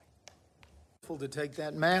wonderful to take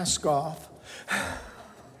that mask off.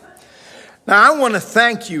 Now, I want to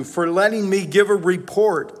thank you for letting me give a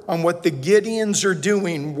report on what the Gideons are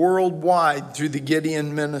doing worldwide through the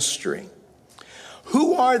Gideon Ministry.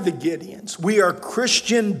 Who are the Gideons? We are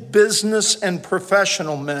Christian business and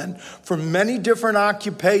professional men from many different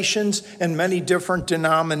occupations and many different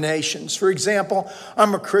denominations. For example,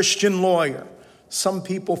 I'm a Christian lawyer. Some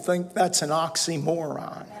people think that's an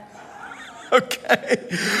oxymoron. Okay,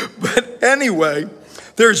 but anyway,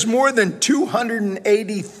 there's more than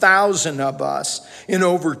 280,000 of us in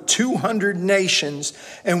over 200 nations,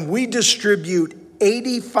 and we distribute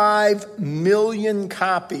 85 million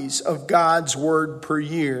copies of God's Word per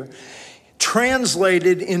year,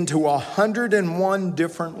 translated into 101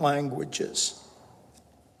 different languages.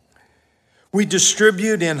 We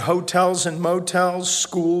distribute in hotels and motels,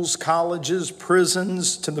 schools, colleges,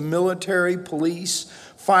 prisons, to the military, police,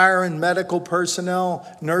 fire and medical personnel,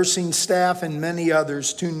 nursing staff, and many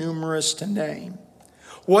others, too numerous to name.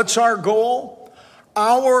 What's our goal?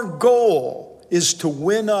 Our goal is to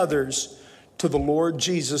win others to the Lord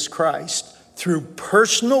Jesus Christ through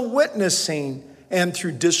personal witnessing and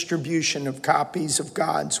through distribution of copies of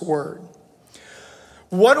God's Word.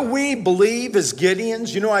 What do we believe as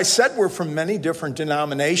Gideons? You know, I said we're from many different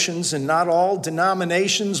denominations, and not all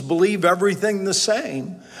denominations believe everything the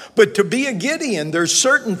same. But to be a Gideon, there's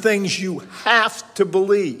certain things you have to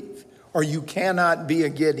believe, or you cannot be a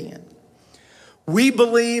Gideon. We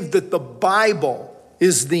believe that the Bible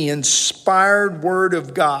is the inspired Word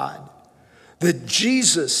of God, that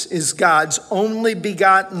Jesus is God's only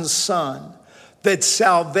begotten Son, that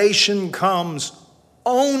salvation comes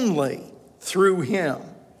only through Him,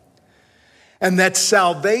 and that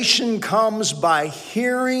salvation comes by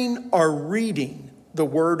hearing or reading the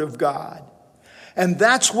Word of God. And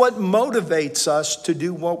that's what motivates us to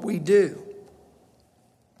do what we do.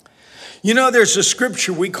 You know, there's a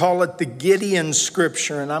scripture, we call it the Gideon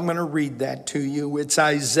scripture, and I'm going to read that to you. It's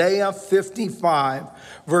Isaiah 55,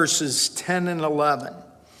 verses 10 and 11.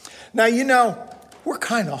 Now, you know, we're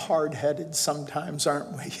kind of hard-headed sometimes,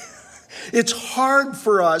 aren't we? It's hard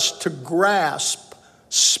for us to grasp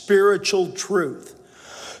spiritual truth.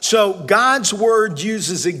 So God's Word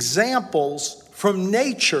uses examples from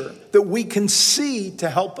nature that we can see to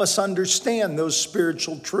help us understand those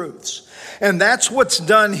spiritual truths. And that's what's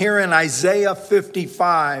done here in Isaiah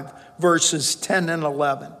 55, verses 10 and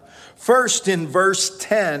 11. First, in verse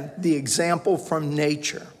 10, the example from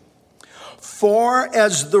nature. For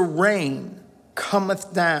as the rain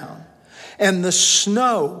cometh down, and the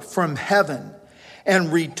snow from heaven,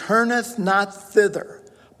 and returneth not thither,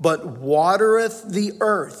 but watereth the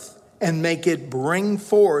earth, and make it bring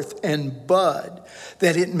forth and bud,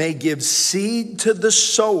 that it may give seed to the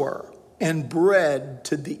sower and bread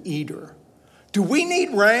to the eater. Do we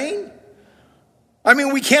need rain? I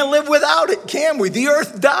mean, we can't live without it, can we? The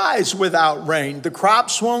earth dies without rain. The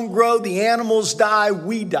crops won't grow, the animals die,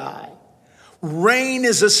 we die. Rain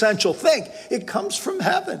is essential. Think, it comes from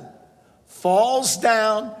heaven, falls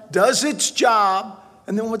down, does its job,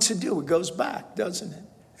 and then what's it do? It goes back, doesn't it?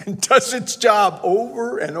 And does its job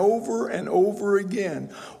over and over and over again.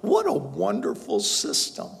 What a wonderful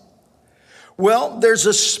system. Well, there's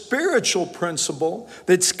a spiritual principle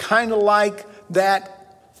that's kind of like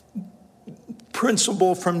that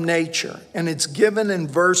principle from nature, and it's given in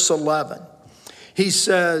verse 11. He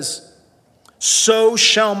says, so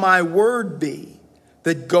shall my word be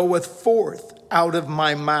that goeth forth out of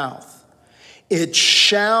my mouth. It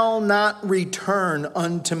shall not return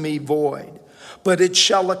unto me void, but it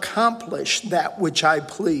shall accomplish that which I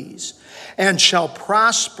please, and shall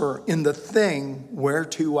prosper in the thing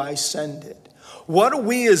whereto I send it. What do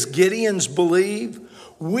we as Gideons believe?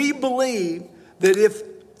 We believe that if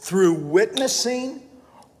through witnessing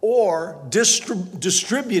or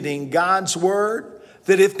distributing God's word,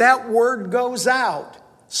 that if that word goes out,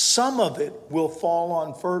 some of it will fall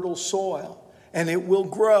on fertile soil, and it will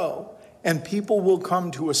grow, and people will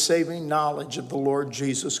come to a saving knowledge of the Lord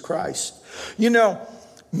Jesus Christ. You know,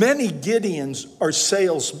 many Gideons are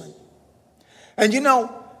salesmen. And you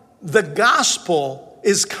know, the gospel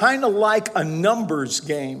is kind of like a numbers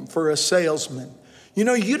game for a salesman. You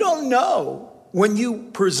know, you don't know when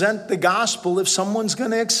you present the gospel if someone's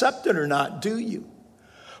going to accept it or not, do you?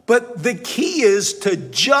 But the key is to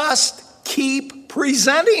just keep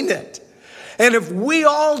presenting it. And if we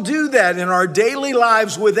all do that in our daily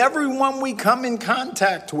lives with everyone we come in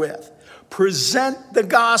contact with, present the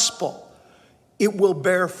gospel, it will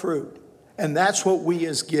bear fruit. And that's what we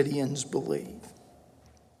as Gideons believe.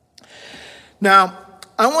 Now,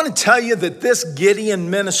 I want to tell you that this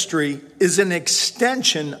Gideon ministry is an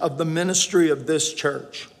extension of the ministry of this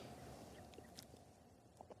church.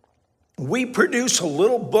 we produce a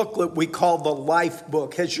little booklet we call the Life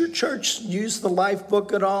Book. Has your church used the Life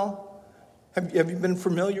Book at all? Have you been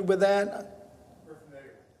familiar with that? We're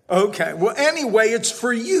familiar. Okay. Well, anyway, it's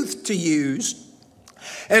for youth to use.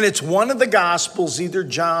 And it's one of the Gospels, either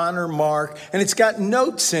John or Mark, and it's got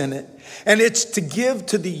notes in it. And it's to give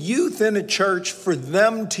to the youth in a church for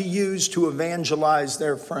them to use to evangelize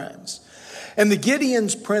their friends. And the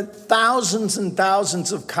Gideons print thousands and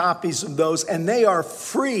thousands of copies of those, and they are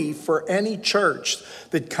free for any church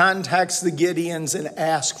that contacts the Gideons and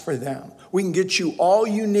asks for them. We can get you all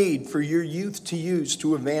you need for your youth to use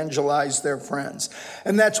to evangelize their friends.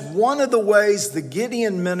 And that's one of the ways the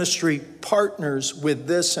Gideon Ministry partners with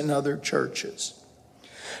this and other churches.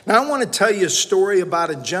 Now, I want to tell you a story about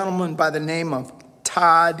a gentleman by the name of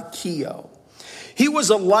Todd Keogh. He was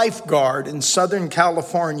a lifeguard in Southern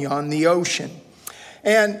California on the ocean,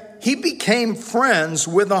 and he became friends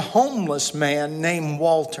with a homeless man named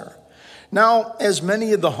Walter. Now, as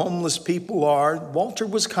many of the homeless people are, Walter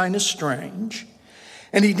was kind of strange,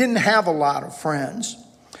 and he didn't have a lot of friends.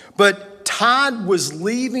 But Todd was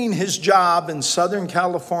leaving his job in Southern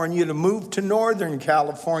California to move to Northern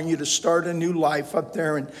California to start a new life up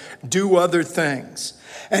there and do other things.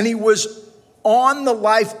 And he was on the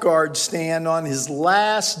lifeguard stand on his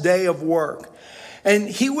last day of work. And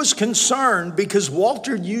he was concerned because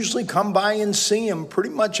Walter usually come by and see him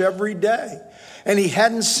pretty much every day. And he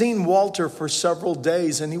hadn't seen Walter for several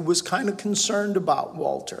days, and he was kind of concerned about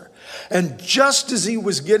Walter. And just as he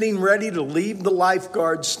was getting ready to leave the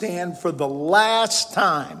lifeguard stand for the last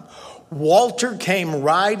time, Walter came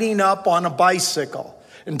riding up on a bicycle.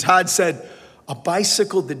 And Todd said, a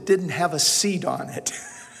bicycle that didn't have a seat on it.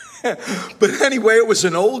 But anyway, it was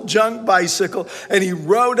an old junk bicycle, and he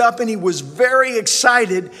rode up and he was very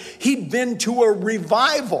excited. He'd been to a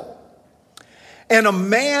revival. And a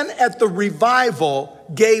man at the revival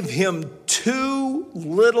gave him 2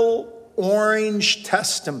 little orange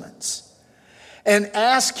testaments and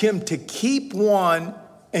asked him to keep one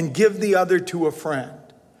and give the other to a friend.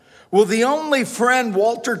 Well, the only friend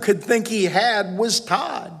Walter could think he had was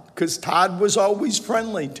Todd, because Todd was always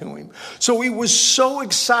friendly to him. So he was so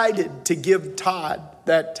excited to give Todd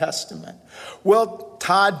that testament. Well,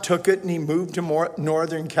 Todd took it and he moved to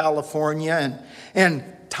Northern California, and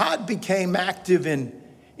Todd became active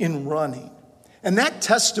in running. And that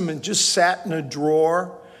testament just sat in a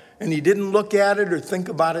drawer, and he didn't look at it or think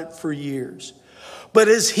about it for years. But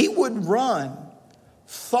as he would run,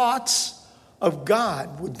 thoughts of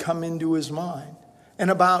God would come into his mind and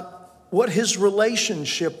about what his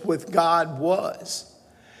relationship with God was.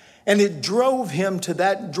 And it drove him to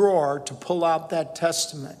that drawer to pull out that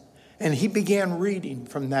testament. And he began reading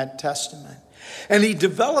from that testament. And he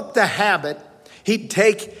developed the habit. He'd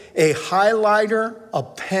take a highlighter, a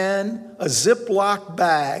pen, a Ziploc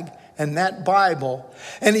bag, and that Bible,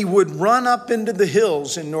 and he would run up into the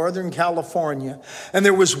hills in Northern California. And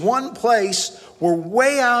there was one place where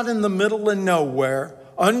way out in the middle of nowhere,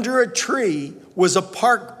 under a tree, was a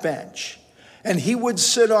park bench. And he would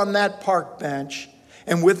sit on that park bench,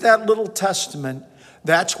 and with that little testament,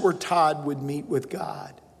 that's where Todd would meet with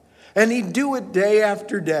God. And he'd do it day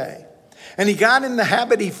after day. And he got in the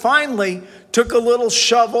habit, he finally took a little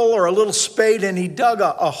shovel or a little spade and he dug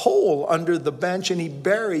a hole under the bench and he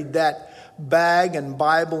buried that bag and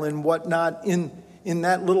Bible and whatnot in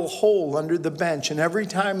that little hole under the bench. And every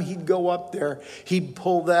time he'd go up there, he'd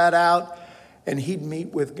pull that out and he'd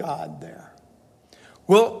meet with God there.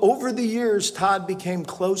 Well, over the years, Todd became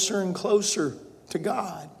closer and closer to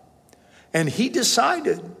God. And he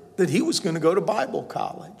decided that he was going to go to Bible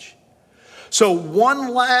college. So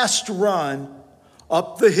one last run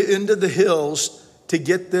up into the hills to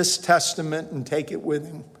get this testament and take it with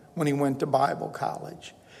him when he went to Bible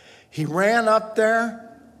college. He ran up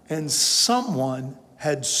there and someone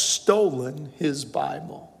had stolen his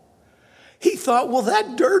Bible. He thought, well,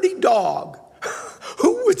 that dirty dog,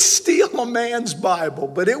 who would steal a man's Bible?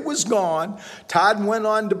 But it was gone. Todd went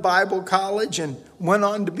on to Bible college and went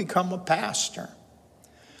on to become a pastor.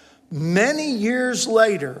 Many years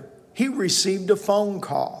later, he received a phone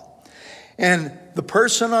call. And the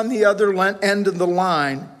person on the other end of the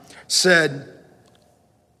line said,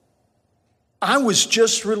 I was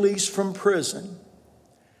just released from prison.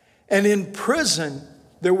 And in prison,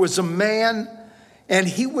 there was a man, and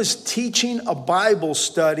he was teaching a Bible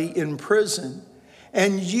study in prison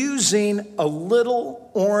and using a little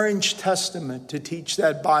orange testament to teach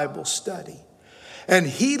that Bible study. And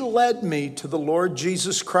he led me to the Lord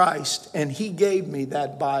Jesus Christ, and he gave me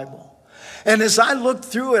that Bible. And as I looked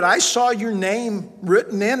through it, I saw your name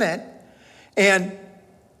written in it. And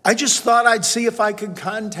I just thought I'd see if I could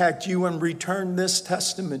contact you and return this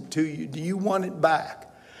testament to you. Do you want it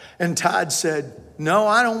back? And Todd said, no,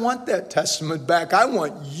 I don't want that testament back. I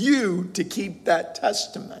want you to keep that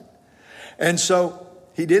testament. And so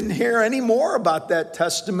he didn't hear any more about that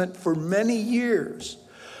testament for many years.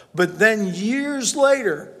 But then years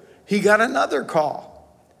later, he got another call.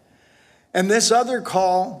 And this other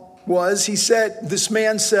call was, this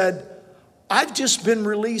man said, I've just been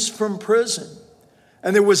released from prison.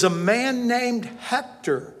 And there was a man named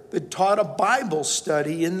Hector that taught a Bible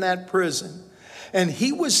study in that prison. And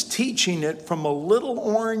he was teaching it from a little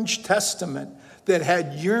orange testament that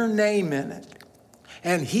had your name in it.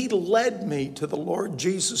 And he led me to the Lord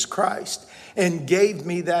Jesus Christ and gave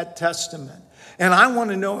me that testament. And I want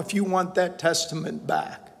to know if you want that testament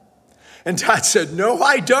back. And Todd said, no,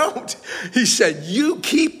 I don't. He said, you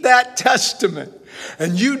keep that testament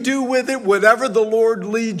and you do with it whatever the Lord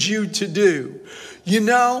leads you to do. You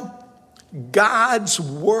know, God's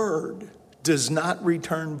word does not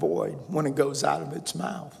return void when it goes out of its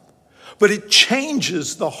mouth, but it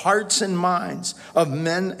changes the hearts and minds of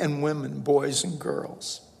men and women, boys and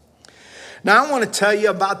girls. Now, I want to tell you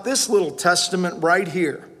about this little testament right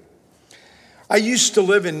here. I used to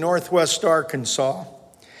live in Northwest Arkansas,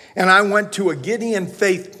 and I went to a Gideon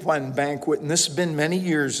Faith Fund banquet, and this has been many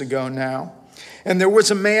years ago now. And there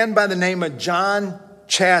was a man by the name of John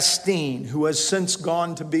Chastain, who has since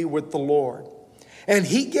gone to be with the Lord. And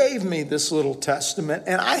he gave me this little testament,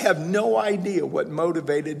 and I have no idea what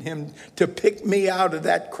motivated him to pick me out of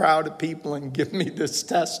that crowd of people and give me this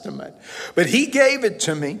testament. But he gave it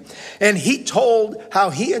to me, and he told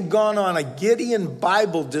how he had gone on a Gideon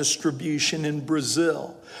Bible distribution in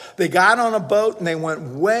Brazil. They got on a boat and they went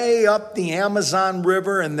way up the Amazon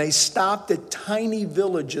River, and they stopped at tiny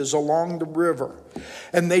villages along the river,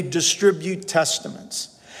 and they distribute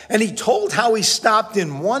testaments. And he told how he stopped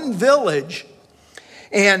in one village,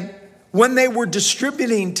 and when they were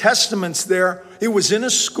distributing testaments there, it was in a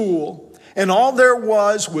school, and all there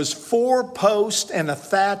was 4 posts and a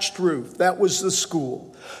thatched roof. That was the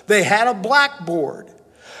school. They had a blackboard,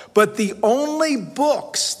 but the only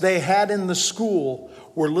books they had in the school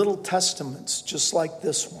were little testaments just like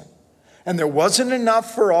this one. And there wasn't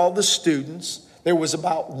enough for all the students. There was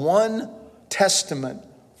about 1 testament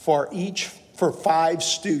for 5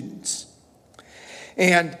 students.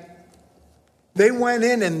 And they went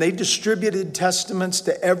in and they distributed testaments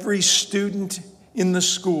to every student in the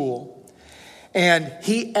school. And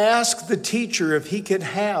he asked the teacher if he could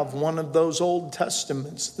have one of those Old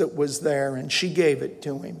Testaments that was there, and she gave it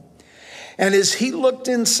to him. And as he looked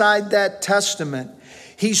inside that testament,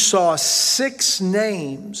 he saw 6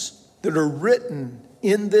 names that are written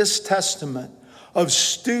in this testament of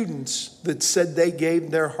students that said they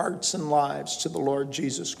gave their hearts and lives to the Lord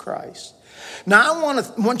Jesus Christ. Now, I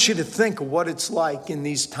want you to think of what it's like in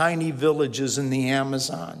these tiny villages in the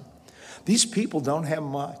Amazon. These people don't have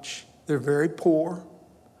much. They're very poor.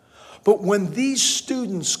 But when these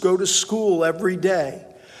students go to school every day,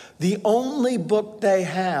 the only book they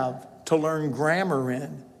have to learn grammar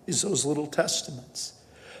in is those little testaments.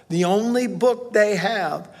 The only book they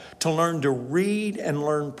have to learn to read and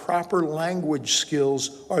learn proper language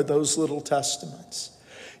skills are those little testaments.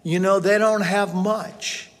 You know, they don't have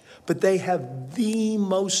much, but they have the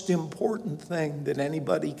most important thing that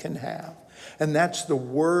anybody can have, and that's the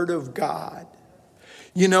Word of God.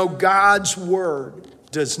 You know, God's Word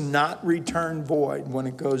does not return void when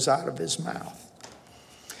it goes out of his mouth.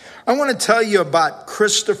 I want to tell you about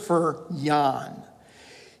Christopher Yan.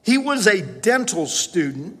 He was a dental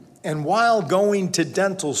student, and while going to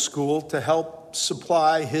dental school to help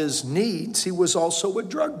supply his needs, he was also a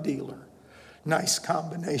drug dealer. Nice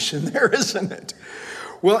combination there, isn't it?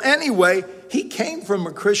 Well, anyway, he came from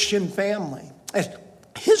a Christian family. And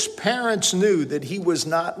his parents knew that he was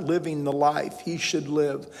not living the life he should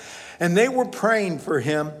live. And they were praying for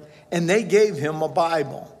him, and they gave him a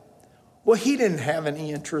Bible. Well, he didn't have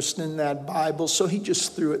any interest in that Bible, so he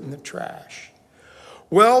just threw it in the trash.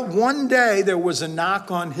 Well, one day there was a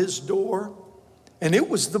knock on his door, and it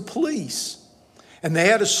was the police. And they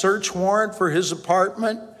had a search warrant for his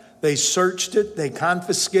apartment. They searched it. They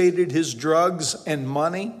confiscated his drugs and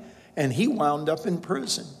money, and he wound up in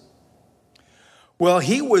prison. Well,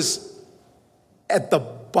 he was at the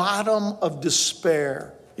bottom of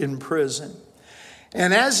despair in prison.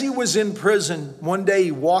 And as he was in prison, one day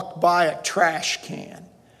he walked by a trash can,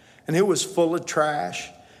 and it was full of trash.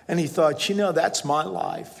 And he thought, you know, that's my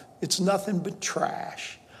life. It's nothing but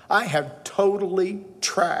trash. I have totally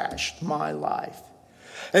trashed my life.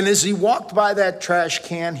 And as he walked by that trash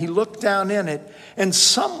can, he looked down in it, and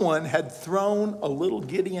someone had thrown a little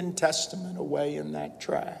Gideon Testament away in that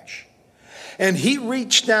trash. And he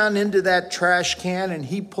reached down into that trash can, and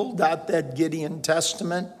he pulled out that Gideon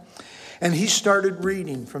Testament, and he started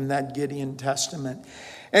reading from that Gideon Testament.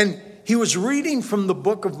 And he was reading from the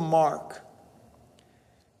book of Mark.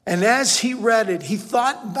 And as he read it, he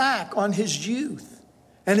thought back on his youth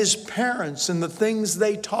and his parents and the things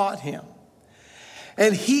they taught him.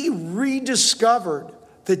 And he rediscovered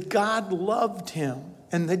that God loved him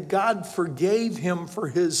and that God forgave him for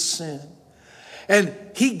his sin. And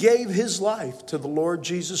he gave his life to the Lord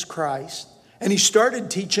Jesus Christ. And he started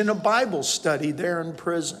teaching a Bible study there in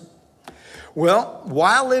prison. Well,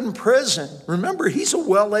 while in prison, remember, he's a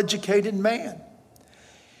well-educated man.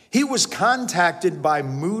 He was contacted by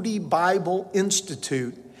Moody Bible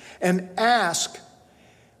Institute and asked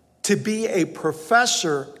to be a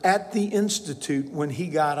professor at the institute when he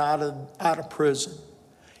got out of prison.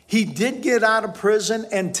 He did get out of prison,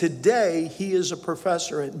 and today he is a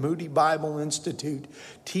professor at Moody Bible Institute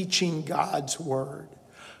teaching God's word.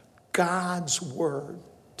 God's word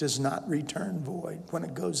does not return void when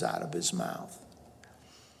it goes out of his mouth.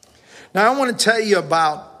 Now I want to tell you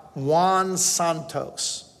about Juan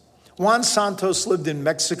Santos. Juan Santos lived in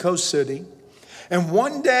Mexico City. And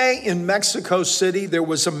one day in Mexico City, there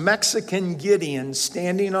was a Mexican Gideon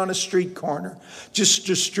standing on a street corner, just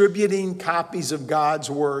distributing copies of God's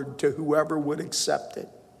word to whoever would accept it.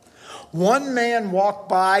 One man walked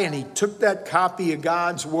by and he took that copy of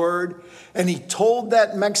God's word and he told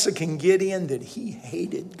that Mexican Gideon that he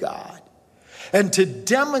hated God. And to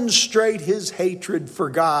demonstrate his hatred for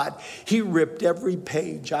God, he ripped every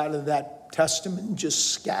page out of that testament and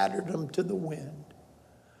just scattered them to the wind.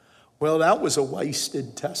 Well, that was a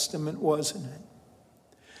wasted testament, wasn't it?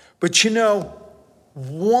 But you know,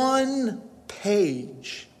 one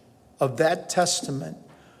page of that testament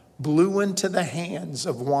blew into the hands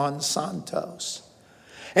of Juan Santos.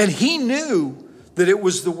 And he knew that it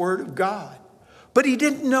was the word of God, but he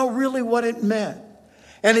didn't know really what it meant.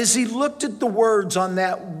 And as he looked at the words on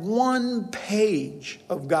that one page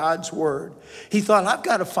of God's word, he thought, I've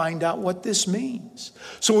got to find out what this means.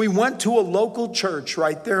 So he went to a local church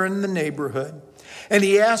right there in the neighborhood, and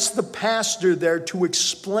he asked the pastor there to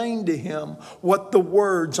explain to him what the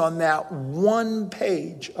words on that one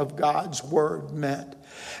page of God's word meant.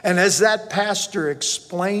 And as that pastor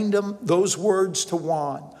explained those words to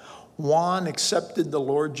Juan, Juan accepted the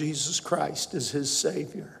Lord Jesus Christ as his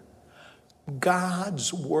Savior.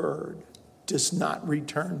 God's word does not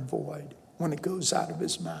return void when it goes out of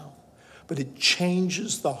his mouth, but it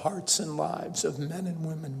changes the hearts and lives of men and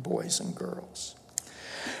women, boys and girls.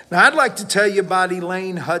 Now, I'd like to tell you about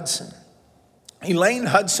Elaine Hudson. Elaine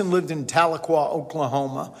Hudson lived in Tahlequah,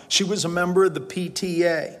 Oklahoma. She was a member of the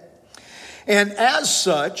PTA. And as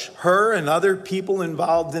such, her and other people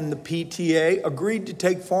involved in the PTA agreed to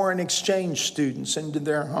take foreign exchange students into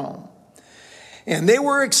their home. And they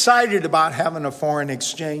were excited about having a foreign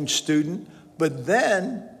exchange student, but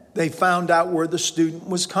then they found out where the student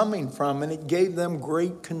was coming from, and it gave them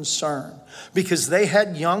great concern because they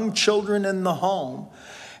had young children in the home,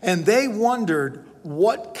 and they wondered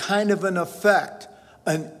what kind of an effect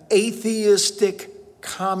an atheistic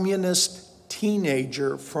communist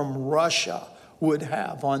teenager from Russia would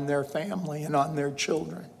have on their family and on their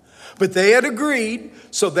children. But they had agreed,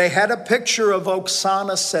 so they had a picture of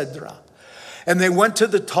Oksana Sedra. And they went to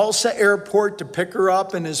the Tulsa airport to pick her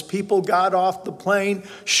up, and as people got off the plane,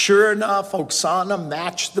 sure enough, Oksana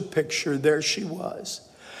matched the picture. There she was.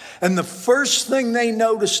 And the first thing they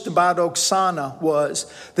noticed about Oksana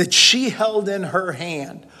was that she held in her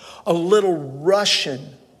hand a little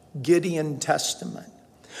Russian Gideon Testament.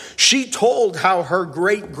 She told how her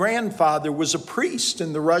great-grandfather was a priest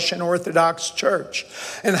in the Russian Orthodox Church,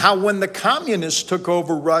 and how when the communists took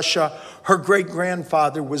over Russia, her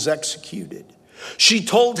great-grandfather was executed. She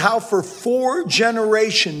told how for 4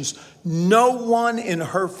 generations, no one in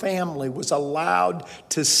her family was allowed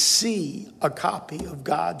to see a copy of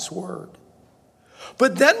God's word.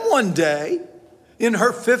 But then one day, in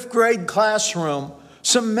her 5th grade classroom,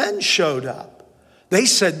 some men showed up. They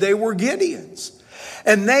said they were Gideons.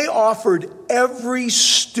 And they offered every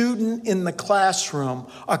student in the classroom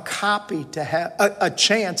a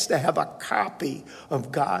chance to have a copy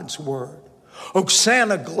of God's word.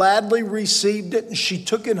 Oksana gladly received it, and she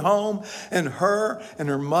took it home, and her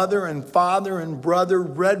mother and father and brother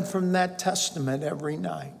read from that testament every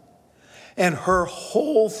night. And her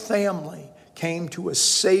whole family came to a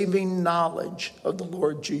saving knowledge of the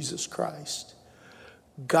Lord Jesus Christ.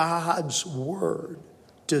 God's word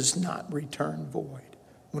does not return void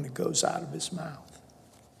when it goes out of his mouth.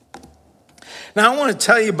 Now, I want to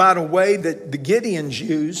tell you about a way that the Gideons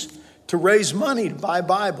use to raise money to buy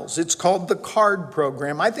Bibles. It's called the card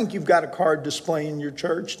program. I think you've got a card display in your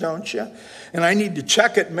church, don't you? And I need to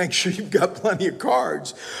check it and make sure you've got plenty of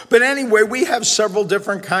cards. But anyway, we have several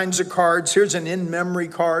different kinds of cards. Here's an in-memory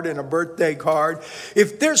card and a birthday card.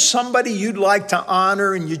 If there's somebody you'd like to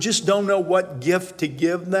honor and you just don't know what gift to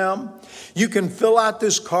give them, you can fill out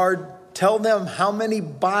this card, tell them how many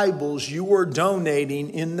Bibles you are donating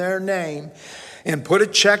in their name, and put a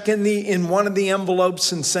check in one of the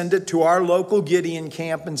envelopes and send it to our local Gideon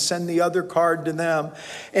camp and send the other card to them.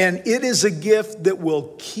 And it is a gift that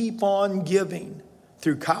will keep on giving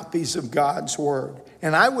through copies of God's Word.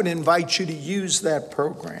 And I would invite you to use that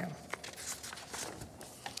program.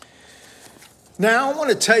 Now, I want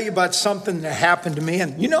to tell you about something that happened to me.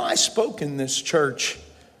 And I spoke in this church,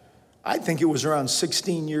 I think it was around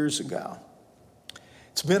 16 years ago.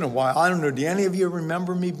 It's been a while. I don't know, do any of you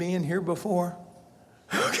remember me being here before?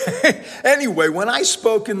 Okay. Anyway, when I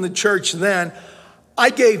spoke in the church then, I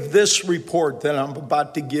gave this report that I'm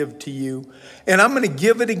about to give to you. And I'm going to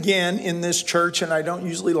give it again in this church. And I don't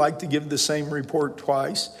usually like to give the same report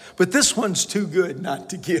twice. But this one's too good not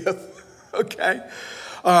to give. Okay.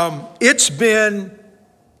 It's been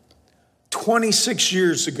 26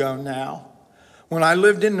 years ago now, when I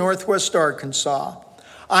lived in Northwest Arkansas.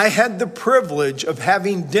 I had the privilege of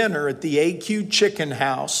having dinner at the AQ Chicken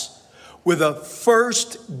House with a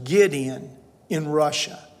first Gideon in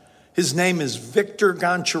Russia. His name is Viktor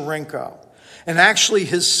Goncharenko. And actually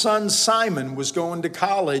his son Simon was going to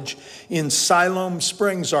college in Siloam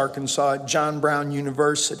Springs, Arkansas at John Brown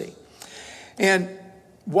University. And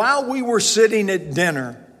while we were sitting at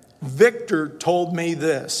dinner, Victor told me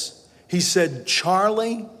this. He said,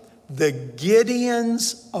 "Charlie, the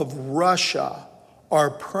Gideons of Russia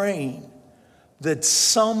are praying that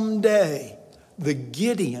someday the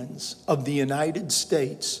Gideons of the United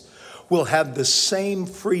States will have the same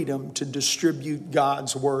freedom to distribute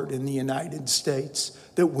God's Word in the United States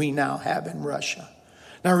that we now have in Russia."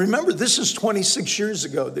 Now remember, this is 26 years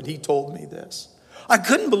ago that he told me this. I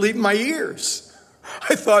couldn't believe my ears.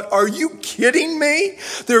 I thought, are you kidding me?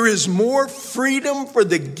 There is more freedom for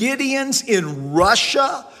the Gideons in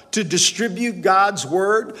Russia to distribute God's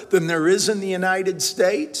Word than there is in the United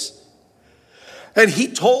States? And he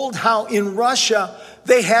told how in Russia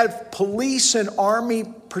they had police and army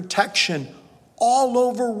protection all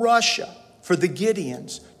over Russia for the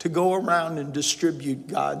Gideons to go around and distribute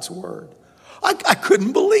God's Word. I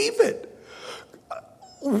couldn't believe it.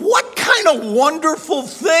 What kind of wonderful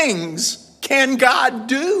things can God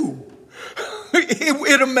do?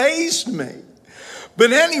 It amazed me.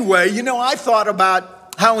 But anyway, I thought about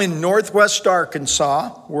how in Northwest Arkansas,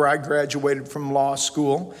 where I graduated from law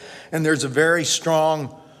school, and there's a very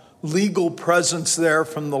strong legal presence there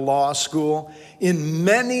from the law school. In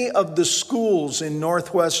many of the schools in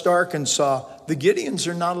Northwest Arkansas, the Gideons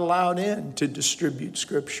are not allowed in to distribute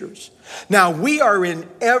scriptures. Now, we are in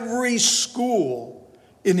every school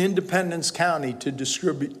in Independence County to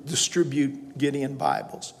distribute Gideon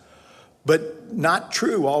Bibles. But not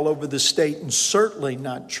true all over the state, and certainly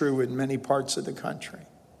not true in many parts of the country.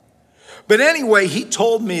 But anyway, he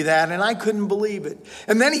told me that, and I couldn't believe it.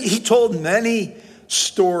 And then he told many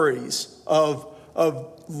stories of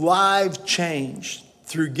lives changed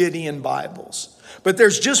through Gideon Bibles. But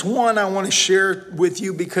there's just one I want to share with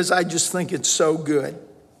you because I just think it's so good.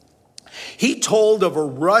 He told of a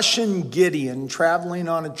Russian Gideon traveling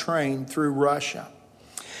on a train through Russia.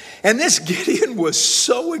 And this Gideon was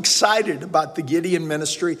so excited about the Gideon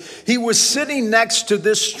Ministry. He was sitting next to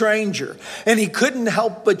this stranger, and he couldn't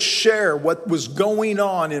help but share what was going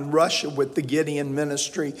on in Russia with the Gideon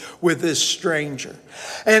Ministry with this stranger.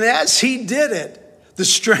 And as he did it, the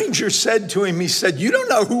stranger said to him, he said, "You don't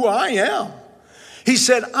know who I am." He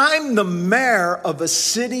said, "I'm the mayor of a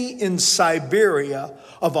city in Siberia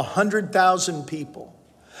of 100,000 people.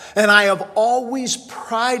 And I have always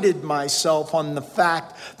prided myself on the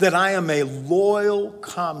fact that I am a loyal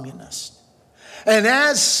communist. And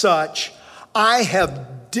as such, I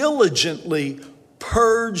have diligently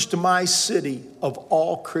purged my city of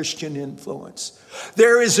all Christian influence.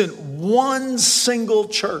 There isn't one single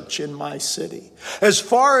church in my city. As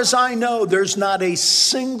far as I know, there's not a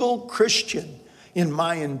single Christian in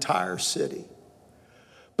my entire city."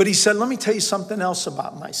 But he said, "Let me tell you something else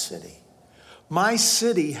about my city. My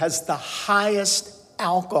city has the highest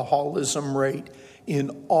alcoholism rate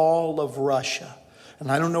in all of Russia." And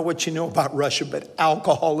I don't know what you know about Russia, but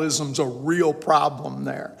alcoholism's a real problem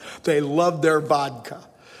there. They love their vodka.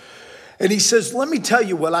 And he says, "Let me tell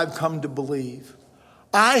you what I've come to believe.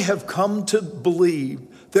 I have come to believe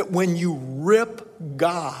that when you rip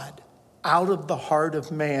God out of the heart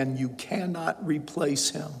of man, you cannot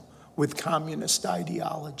replace him with communist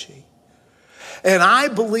ideology. And I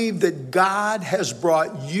believe that God has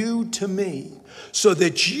brought you to me so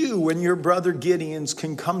that you and your brother Gideons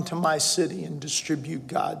can come to my city and distribute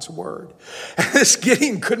God's word. And this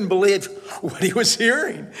Gideon couldn't believe what he was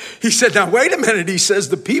hearing. He said, now wait a minute. He says,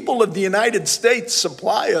 the people of the United States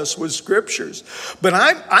supply us with scriptures. But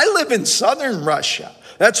I live in southern Russia.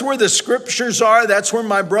 That's where the scriptures are. That's where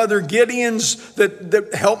my brother Gideons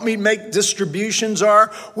that help me make distributions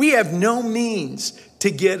are. We have no means to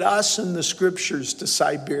get us and the scriptures to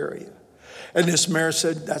Siberia. And this mayor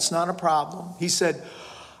said, that's not a problem. He said,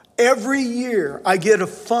 every year I get a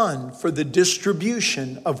fund for the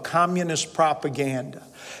distribution of communist propaganda.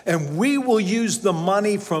 And we will use the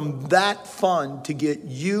money from that fund to get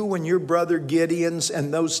you and your brother Gideons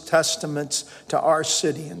and those testaments to our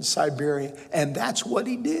city in Siberia. And that's what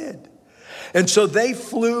he did. And so they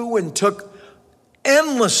flew and took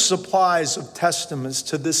endless supplies of testaments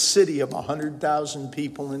to this city of 100,000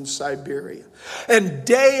 people in Siberia. And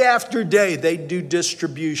day after day, they'd do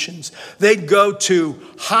distributions. They'd go to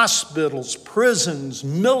hospitals, prisons,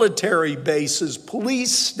 military bases,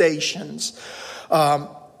 police stations,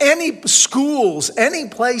 any schools, any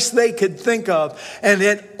place they could think of. And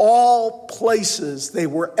at all places, they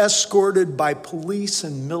were escorted by police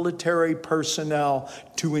and military personnel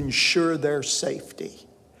to ensure their safety.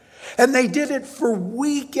 And they did it for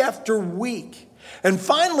week after week. And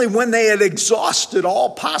finally, when they had exhausted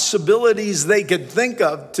all possibilities they could think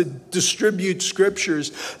of to distribute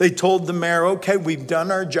scriptures, they told the mayor, okay, we've done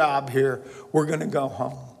our job here. We're going to go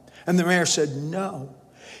home. And the mayor said, no.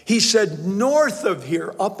 He said, north of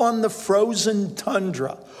here, up on the frozen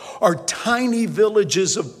tundra, are tiny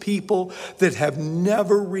villages of people that have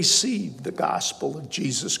never received the gospel of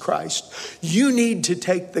Jesus Christ. You need to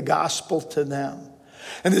take the gospel to them.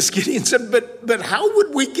 And this Gideon said, but how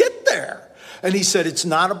would we get there? And he said, it's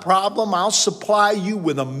not a problem. I'll supply you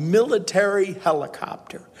with a military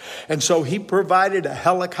helicopter. And so he provided a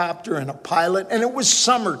helicopter and a pilot, and it was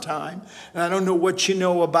summertime. And I don't know what you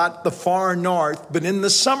know about the far north, but in the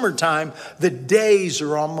summertime, the days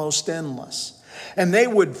are almost endless. And they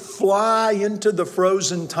would fly into the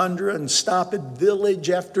frozen tundra and stop at village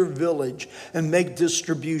after village and make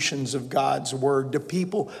distributions of God's word to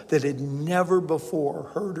people that had never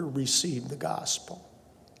before heard or received the gospel.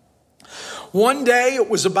 One day it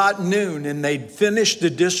was about noon and they'd finished the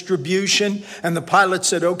distribution and the pilot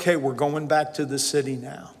said, okay, we're going back to the city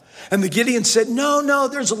now. And the Gideon said, no,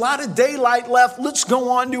 there's a lot of daylight left. Let's go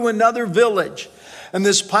on to another village. And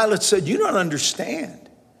this pilot said, you don't understand.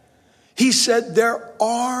 He said, there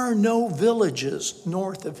are no villages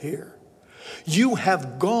north of here. You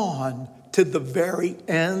have gone to the very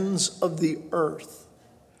ends of the earth.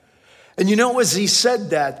 And you know, as he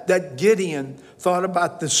said that Gideon thought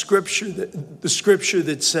about the scripture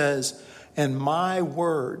that says, and my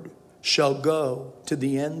word shall go to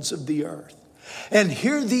the ends of the earth. And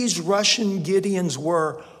here these Russian Gideons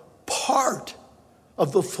were part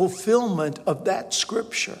of the fulfillment of that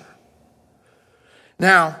scripture.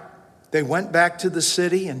 Now, they went back to the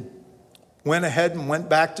city and went ahead and went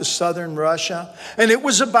back to southern Russia. And it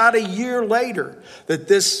was about a year later that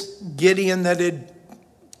this Gideon that had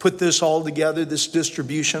put this all together, this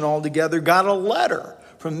distribution all together, got a letter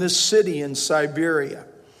from this city in Siberia.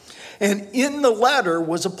 And in the letter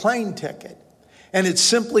was a plane ticket. And it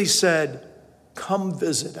simply said, come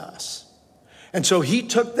visit us. And so he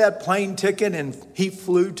took that plane ticket and he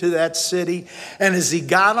flew to that city. And as he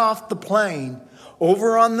got off the plane,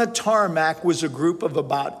 over on the tarmac was a group of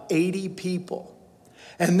about 80 people.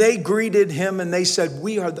 And they greeted him and they said,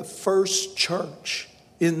 we are the first church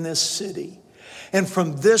in this city. And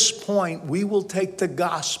from this point, we will take the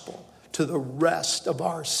gospel to the rest of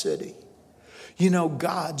our city. You know,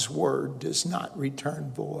 God's word does not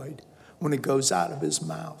return void when it goes out of his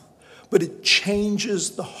mouth. But it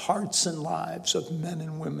changes the hearts and lives of men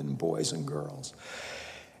and women, boys and girls.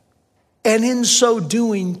 And in so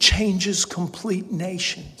doing, changes complete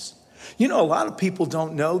nations. You know, a lot of people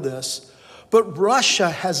don't know this, but Russia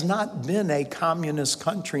has not been a communist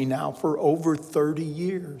country now for over 30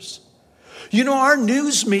 years. You know, our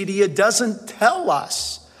news media doesn't tell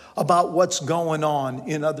us about what's going on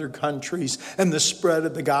in other countries and the spread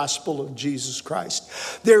of the gospel of Jesus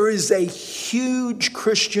Christ. There is a huge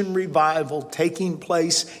Christian revival taking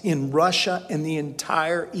place in Russia and the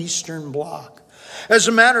entire Eastern Bloc. As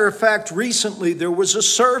a matter of fact, recently there was a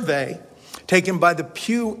survey taken by the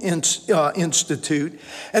Pew Institute,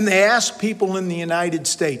 and they asked people in the United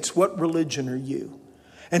States, what religion are you?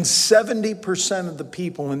 And 70% of the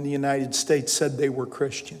people in the United States said they were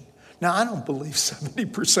Christian. Now, I don't believe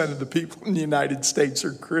 70% of the people in the United States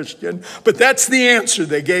are Christian, but that's the answer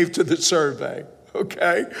they gave to the survey,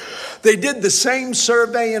 okay? They did the same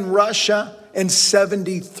survey in Russia, and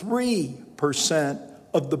 73%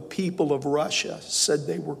 of the people of Russia said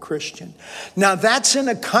they were Christian. Now, that's in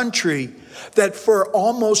a country that for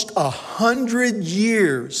almost 100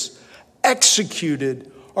 years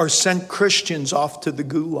executed or sent Christians off to the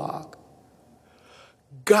gulag.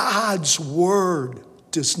 God's word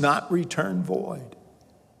does not return void.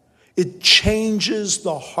 It changes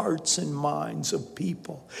the hearts and minds of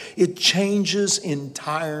people. It changes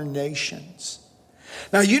entire nations.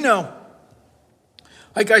 Now, you know,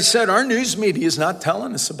 like I said, our news media is not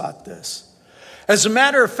telling us about this. As a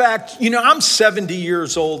matter of fact, you know, I'm 70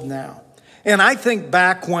 years old now. And I think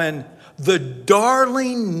back when the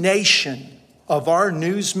darling nation of our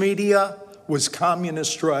news media was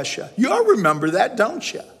communist Russia. You all remember that,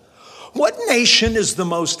 don't you? What nation is the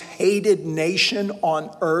most hated nation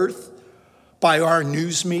on earth by our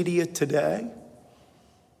news media today?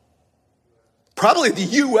 Probably the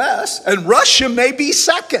U.S., and Russia may be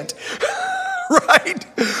second. Right?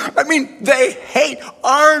 I mean, they hate,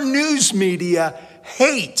 our news media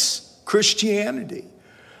hates Christianity.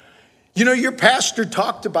 You know, your pastor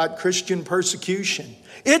talked about Christian persecution.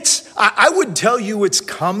 I would tell you it's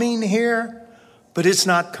coming here, but it's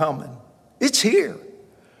not coming. It's here.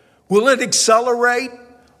 Will it accelerate?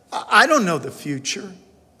 I don't know the future.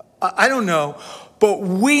 I don't know. But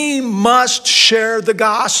we must share the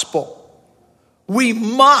gospel. We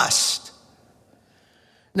must.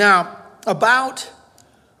 Now,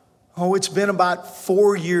 it's been about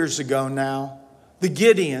 4 years ago now, the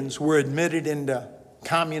Gideons were admitted into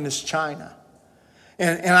communist China.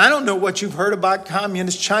 And I don't know what you've heard about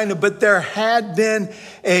communist China, but there had been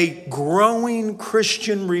a growing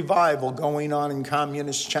Christian revival going on in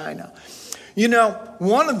communist China. You know,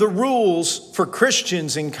 one of the rules for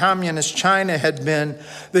Christians in communist China had been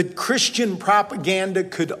that Christian propaganda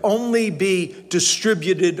could only be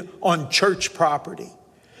distributed on church property.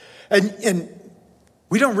 And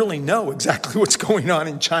we don't really know exactly what's going on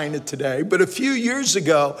in China today, but a few years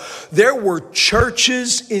ago, there were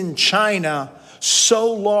churches in China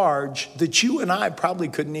so large that you and I probably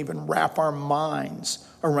couldn't even wrap our minds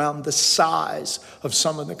around the size of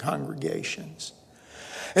some of the congregations.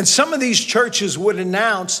 And some of these churches would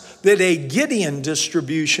announce that a Gideon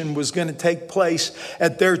distribution was going to take place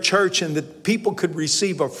at their church and that people could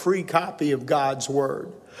receive a free copy of God's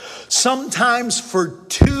Word. Sometimes for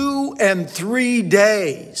 2 and 3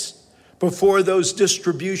 days before those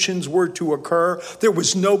distributions were to occur, there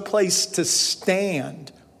was no place to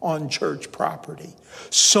stand on church property.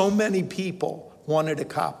 So many people wanted a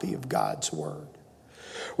copy of God's Word.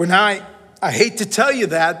 When I hate to tell you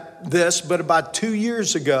this, but about 2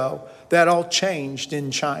 years ago, that all changed in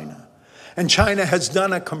China. And China has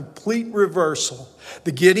done a complete reversal.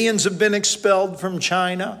 The Gideons have been expelled from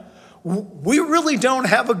China. We really don't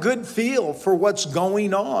have a good feel for what's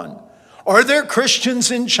going on. Are there Christians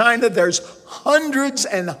in China? There's hundreds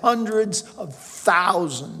and hundreds of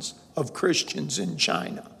thousands of Christians in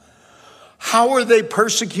China. How are they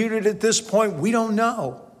persecuted at this point? We don't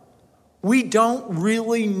know. We don't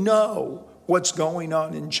really know what's going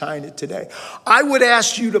on in China today. I would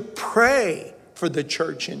ask you to pray for the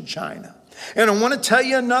church in China. And I want to tell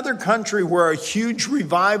you another country where a huge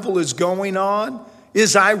revival is going on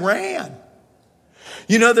is Iran.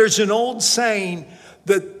 You know, there's an old saying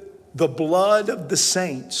that the blood of the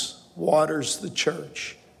saints waters the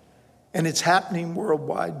church. And it's happening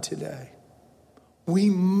worldwide today. We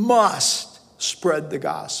must spread the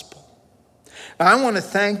gospel. Now, I want to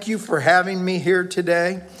thank you for having me here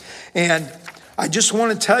today. And I just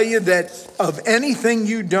want to tell you that of anything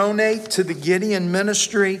you donate to the Gideon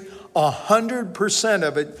Ministry, 100%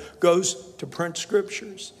 of it goes to print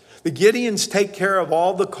scriptures. The Gideons take care of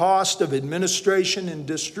all the cost of administration and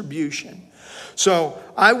distribution. So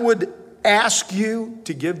I would ask you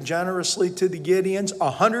to give generously to the Gideons.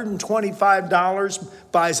 $125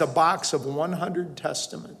 buys a box of 100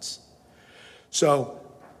 Testaments. So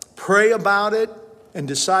pray about it and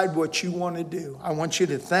decide what you want to do. I want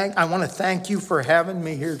to thank you for having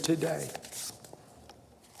me here today.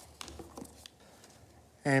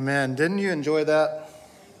 Amen. Didn't you enjoy that?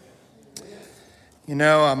 You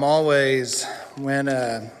know, I'm always, when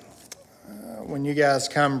you guys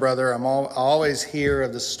come, brother, I always hear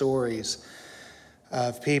of the stories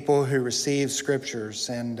of people who receive scriptures,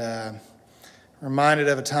 and reminded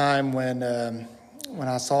of a time when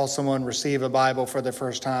I saw someone receive a Bible for the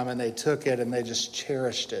first time, and they took it and they just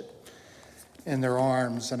cherished it in their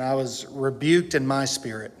arms, and I was rebuked in my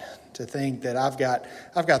spirit to think that I've got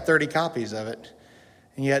 30 copies of it,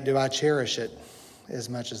 And yet do I cherish it as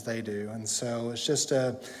much as they do? And so it's just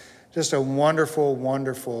a wonderful,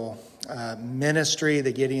 wonderful ministry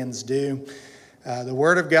the Gideons do. The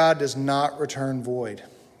Word of God does not return void.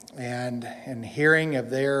 And hearing of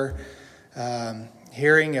their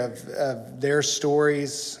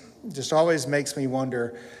stories just always makes me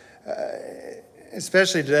wonder,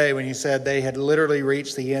 especially today when you said they had literally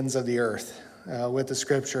reached the ends of the earth with the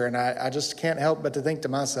Scripture. And I just can't help but to think to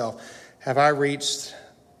myself, have I reached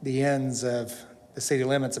the ends of the city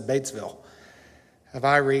limits of Batesville? Have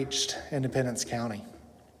I reached Independence County?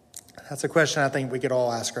 That's a question I think we could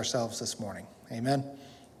all ask ourselves this morning. Amen?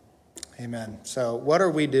 Amen. So what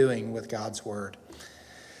are we doing with God's Word?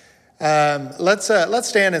 Let's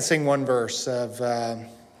stand and sing one verse of a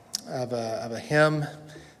hymn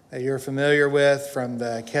that you're familiar with from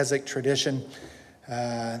the Keswick tradition.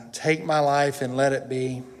 Take my life and let it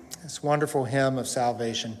be. This wonderful hymn of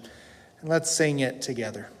salvation. And let's sing it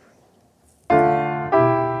together.